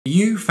Do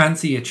you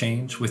fancy a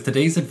change? With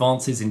today's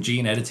advances in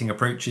gene editing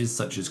approaches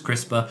such as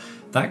CRISPR,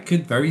 that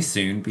could very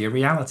soon be a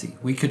reality.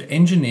 We could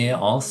engineer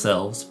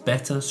ourselves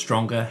better,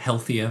 stronger,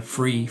 healthier,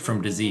 free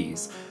from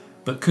disease.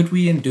 But could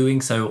we in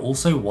doing so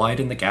also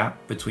widen the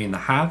gap between the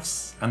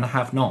haves and the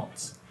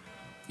have-nots?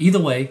 Either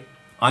way,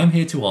 I'm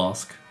here to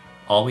ask,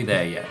 are we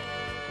there yet?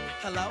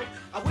 Hello?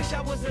 I wish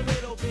I was a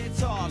little bit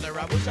taller.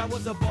 I wish I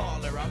was a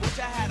baller. I wish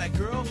I had a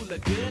girl who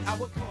looked good. I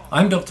would call.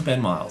 I'm Dr.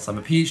 Ben Miles. I'm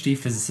a PhD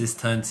physicist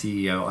turned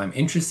CEO. I'm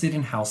interested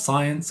in how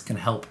science can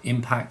help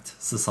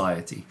impact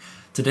society.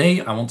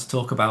 Today, I want to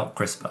talk about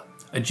CRISPR,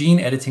 a gene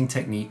editing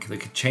technique that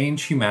could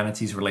change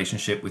humanity's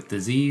relationship with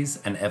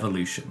disease and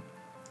evolution.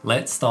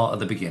 Let's start at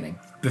the beginning.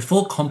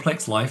 Before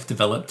complex life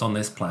developed on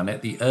this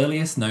planet, the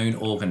earliest known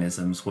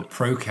organisms were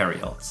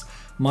prokaryotes.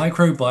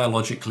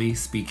 Microbiologically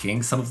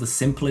speaking, some of the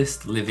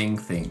simplest living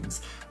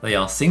things. They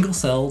are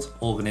single-celled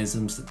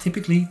organisms that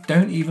typically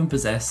don't even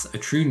possess a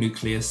true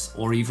nucleus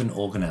or even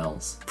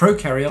organelles.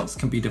 Prokaryotes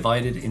can be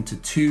divided into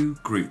two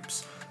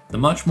groups, the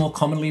much more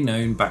commonly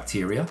known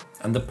bacteria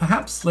and the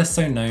perhaps less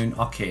so known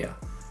archaea.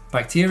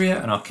 Bacteria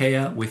and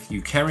archaea with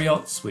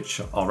eukaryotes, which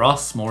are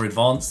us, more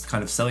advanced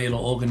kind of cellular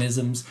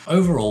organisms,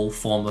 overall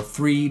form the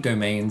three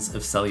domains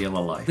of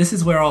cellular life. This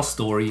is where our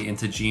story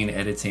into gene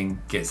editing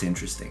gets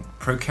interesting.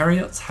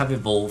 Prokaryotes have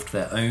evolved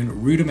their own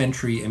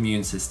rudimentary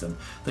immune system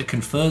that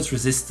confers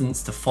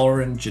resistance to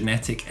foreign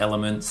genetic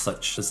elements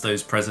such as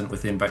those present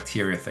within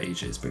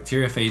bacteriophages.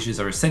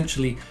 Bacteriophages are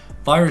essentially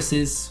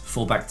viruses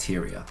for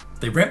bacteria.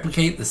 They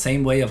replicate the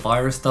same way a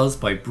virus does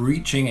by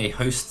breaching a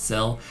host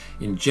cell,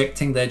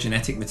 injecting their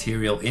genetic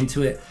material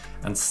into it,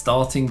 and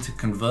starting to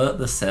convert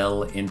the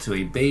cell into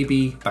a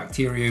baby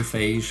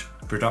bacteriophage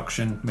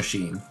production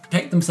machine. To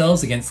protect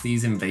themselves against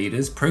these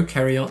invaders,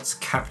 prokaryotes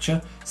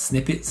capture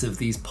snippets of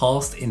these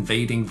past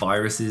invading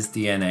viruses'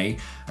 DNA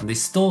and they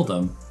store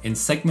them in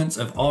segments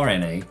of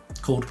RNA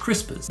called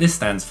CRISPRs. This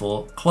stands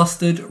for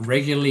clustered,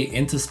 regularly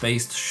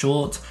interspaced,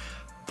 short,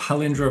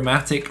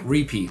 palindromatic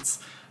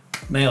repeats.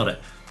 Nailed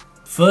it.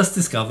 First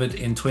discovered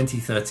in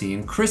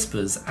 2013,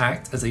 CRISPRs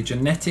act as a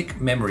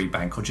genetic memory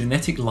bank or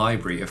genetic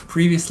library of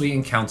previously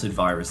encountered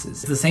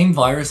viruses. If the same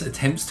virus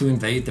attempts to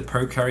invade the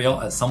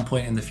prokaryote at some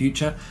point in the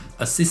future,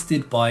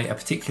 assisted by a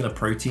particular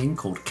protein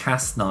called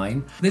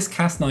Cas9, this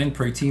Cas9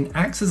 protein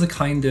acts as a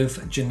kind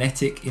of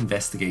genetic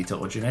investigator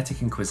or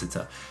genetic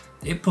inquisitor.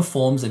 It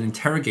performs an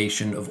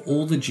interrogation of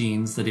all the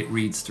genes that it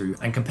reads through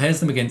and compares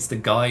them against the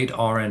guide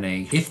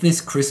RNA. If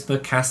this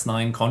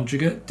CRISPR-Cas9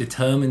 conjugate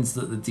determines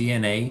that the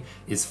DNA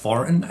is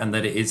foreign and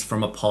that it is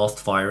from a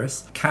past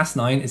virus,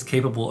 Cas9 is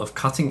capable of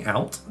cutting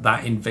out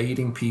that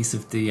invading piece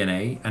of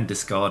DNA and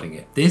discarding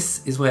it.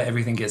 This is where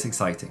everything gets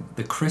exciting.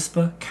 The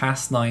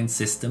CRISPR-Cas9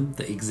 system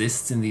that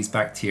exists in these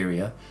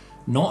bacteria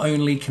not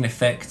only can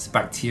affect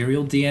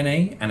bacterial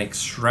DNA and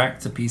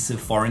extract a piece of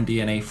foreign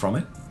DNA from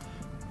it,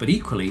 but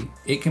equally,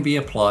 it can be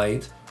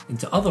applied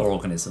into other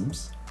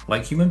organisms,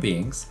 like human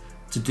beings,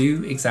 to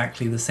do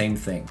exactly the same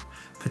thing.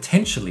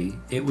 Potentially,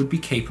 it would be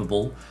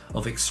capable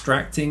of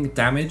extracting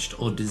damaged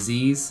or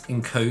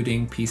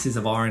disease-encoding pieces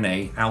of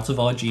RNA out of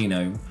our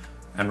genome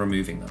and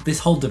removing them. This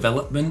whole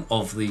development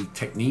of the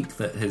technique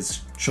that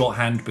has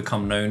shorthand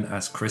become known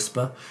as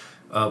CRISPR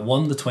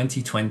won the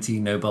 2020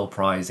 Nobel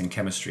Prize in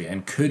Chemistry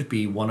and could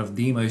be one of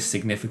the most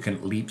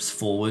significant leaps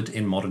forward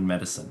in modern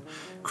medicine.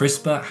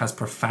 CRISPR has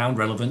profound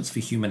relevance for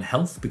human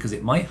health because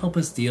it might help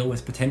us deal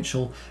with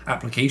potential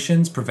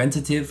applications,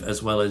 preventative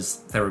as well as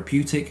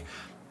therapeutic,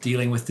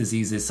 dealing with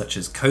diseases such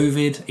as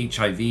COVID,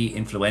 HIV,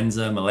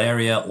 influenza,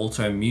 malaria,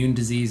 autoimmune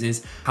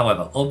diseases.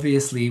 However,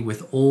 obviously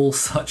with all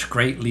such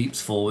great leaps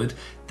forward,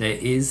 there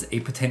is a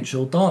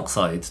potential dark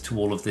side to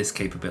all of this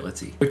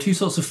capability. There are two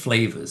sorts of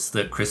flavors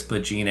that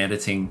CRISPR gene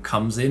editing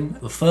comes in.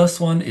 The first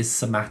one is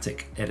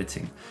somatic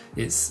editing.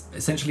 It's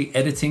essentially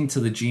editing to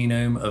the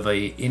genome of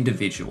an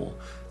individual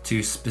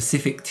to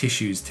specific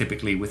tissues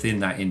typically within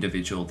that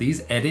individual.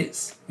 These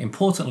edits,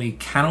 importantly,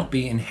 cannot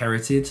be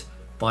inherited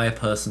by a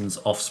person's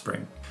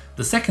offspring.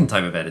 The second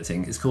type of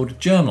editing is called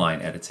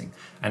germline editing,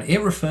 and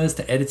it refers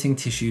to editing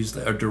tissues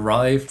that are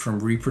derived from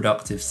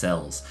reproductive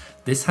cells.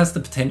 This has the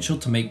potential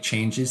to make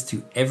changes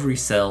to every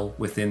cell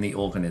within the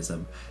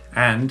organism,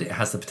 and it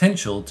has the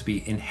potential to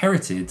be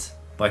inherited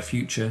by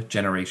future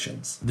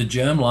generations. The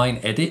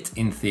germline edit,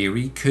 in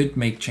theory, could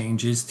make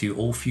changes to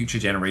all future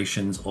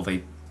generations of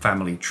a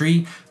family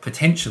tree,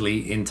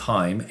 potentially in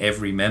time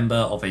every member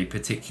of a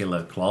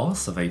particular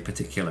class, of a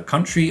particular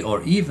country,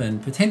 or even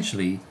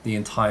potentially the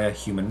entire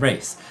human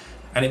race.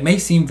 And it may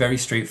seem very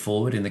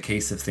straightforward in the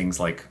case of things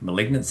like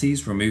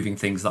malignancies, removing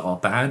things that are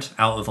bad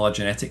out of our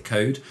genetic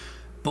code,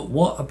 but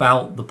what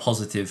about the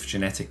positive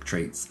genetic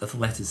traits,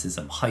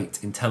 athleticism, height,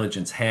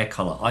 intelligence, hair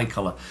color, eye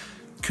color?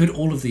 Could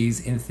all of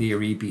these in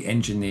theory be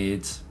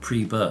engineered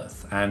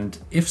pre-birth? And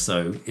if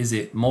so, is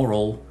it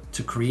moral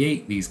to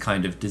create these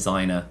kind of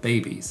designer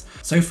babies?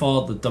 So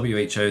far, the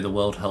WHO, the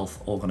World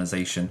Health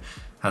Organization,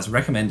 has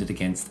recommended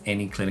against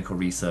any clinical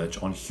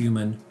research on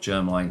human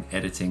germline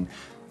editing.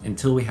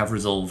 until we have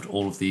resolved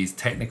all of these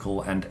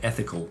technical and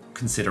ethical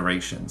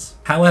considerations.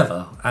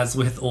 However, as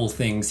with all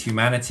things,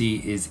 humanity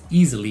is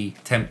easily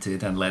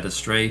tempted and led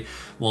astray.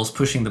 Whilst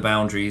pushing the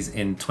boundaries,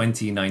 in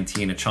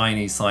 2019, a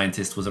Chinese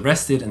scientist was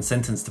arrested and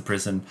sentenced to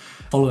prison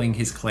following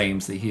his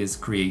claims that he has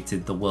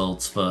created the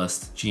world's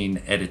first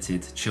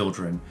gene-edited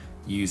children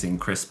using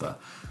CRISPR.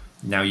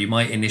 Now, you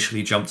might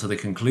initially jump to the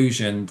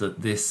conclusion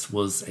that this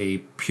was a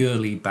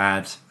purely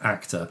bad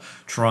actor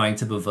trying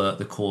to pervert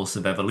the course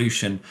of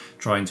evolution,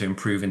 trying to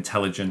improve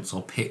intelligence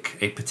or pick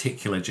a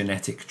particular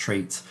genetic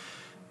trait.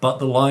 But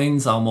the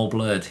lines are more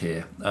blurred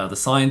here. The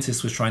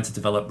scientist was trying to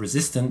develop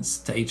resistance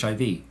to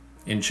HIV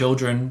in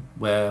children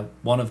where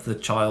one of the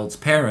child's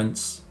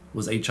parents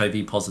was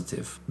HIV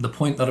positive. The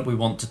point that we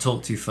want to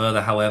talk to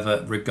further,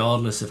 however,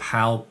 regardless of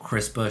how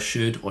CRISPR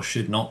should or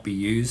should not be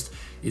used,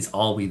 is,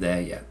 are we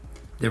there yet?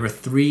 There are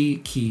three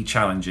key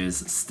challenges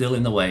still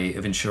in the way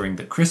of ensuring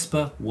that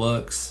CRISPR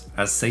works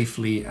as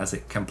safely as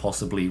it can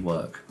possibly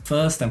work.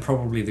 First, and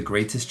probably the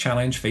greatest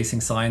challenge facing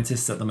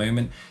scientists at the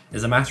moment,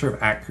 is a matter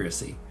of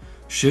accuracy.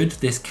 Should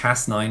this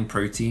Cas9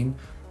 protein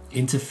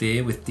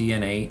interfere with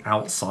DNA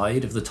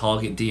outside of the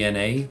target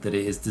DNA that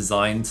it is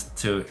designed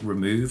to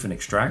remove and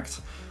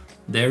extract,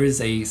 there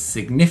is a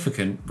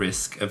significant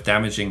risk of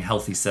damaging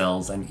healthy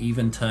cells and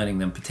even turning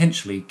them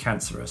potentially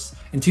cancerous.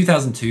 In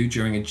 2002,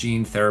 during a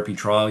gene therapy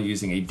trial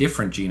using a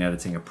different gene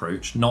editing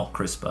approach, not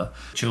CRISPR,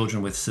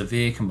 children with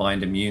severe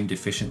combined immune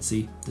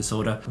deficiency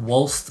disorder,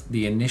 whilst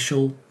the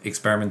initial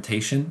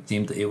experimentation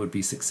seemed that it would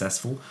be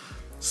successful,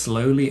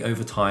 slowly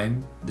over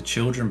time, the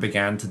children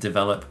began to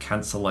develop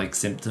cancer-like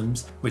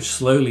symptoms, which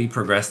slowly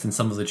progressed in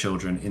some of the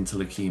children into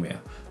leukemia.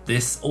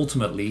 This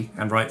ultimately,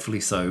 and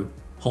rightfully so,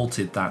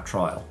 halted that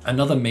trial.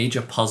 Another major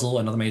puzzle,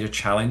 another major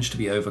challenge to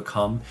be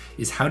overcome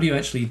is how do you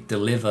actually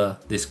deliver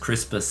this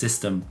CRISPR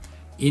system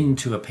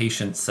into a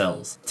patient's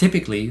cells?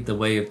 Typically, the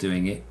way of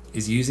doing it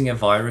is using a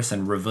virus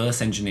and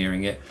reverse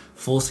engineering it,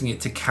 forcing it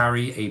to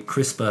carry a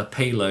CRISPR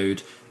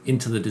payload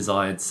into the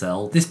desired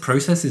cell. This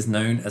process is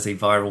known as a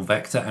viral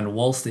vector, and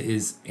whilst it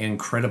is an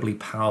incredibly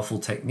powerful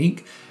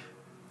technique,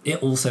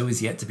 it also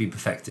is yet to be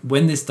perfected.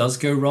 When this does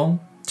go wrong,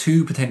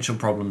 two potential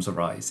problems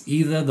arise.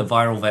 Either the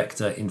viral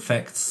vector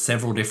infects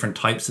several different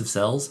types of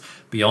cells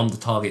beyond the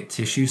target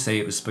tissue, say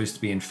it was supposed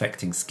to be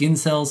infecting skin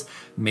cells,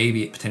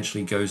 maybe it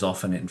potentially goes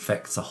off and it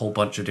infects a whole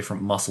bunch of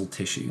different muscle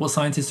tissue. What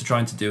scientists are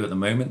trying to do at the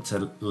moment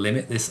to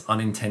limit this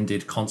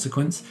unintended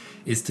consequence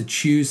is to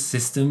choose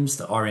systems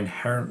that are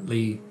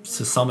inherently,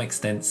 to some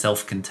extent,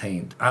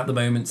 self-contained. At the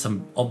moment,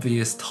 some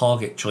obvious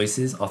target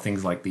choices are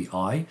things like the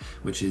eye,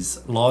 which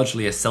is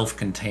largely a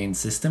self-contained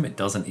system. It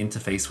doesn't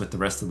interface with the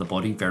rest of the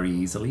body very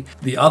easily.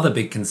 The other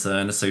big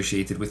concern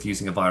associated with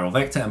using a viral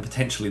vector, and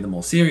potentially the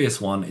more serious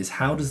one, is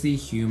how does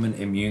the human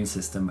immune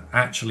system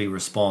actually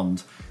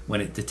respond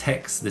when it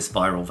detects this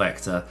viral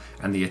vector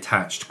and the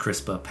attached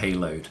CRISPR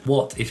payload?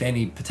 What, if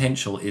any,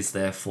 potential is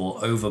there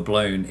for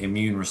overblown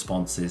immune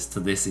responses to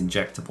this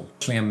injectable?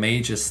 Actually, a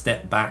major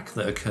step back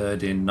that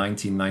occurred in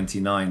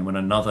 1999 when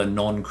another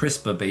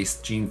non-CRISPR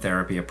based gene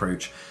therapy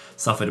approach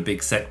suffered a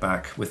big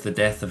setback with the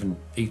death of an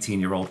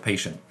 18-year-old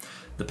patient.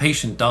 The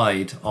patient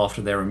died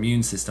after their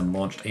immune system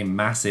launched a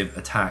massive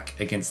attack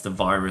against the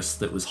virus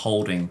that was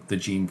holding the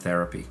gene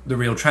therapy. The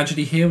real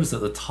tragedy here was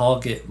that the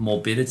target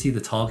morbidity, the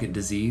target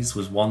disease,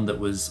 was one that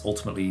was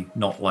ultimately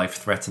not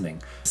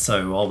life-threatening.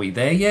 So are we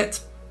there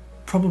yet?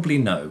 Probably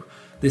no.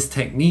 This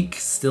technique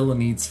still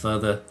needs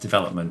further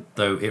development,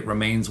 though it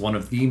remains one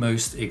of the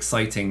most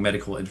exciting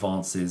medical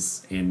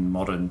advances in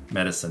modern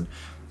medicine.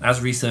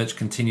 As research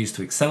continues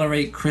to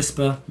accelerate,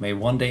 CRISPR may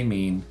one day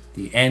mean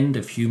the end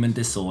of human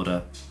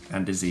disorder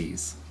and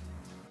disease.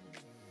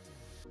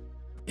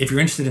 If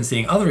you're interested in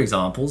seeing other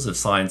examples of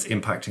science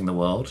impacting the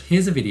world,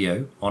 here's a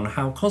video on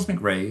how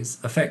cosmic rays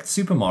affect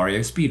Super Mario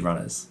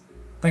speedrunners.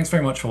 Thanks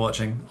very much for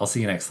watching. I'll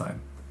see you next time.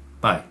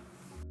 Bye.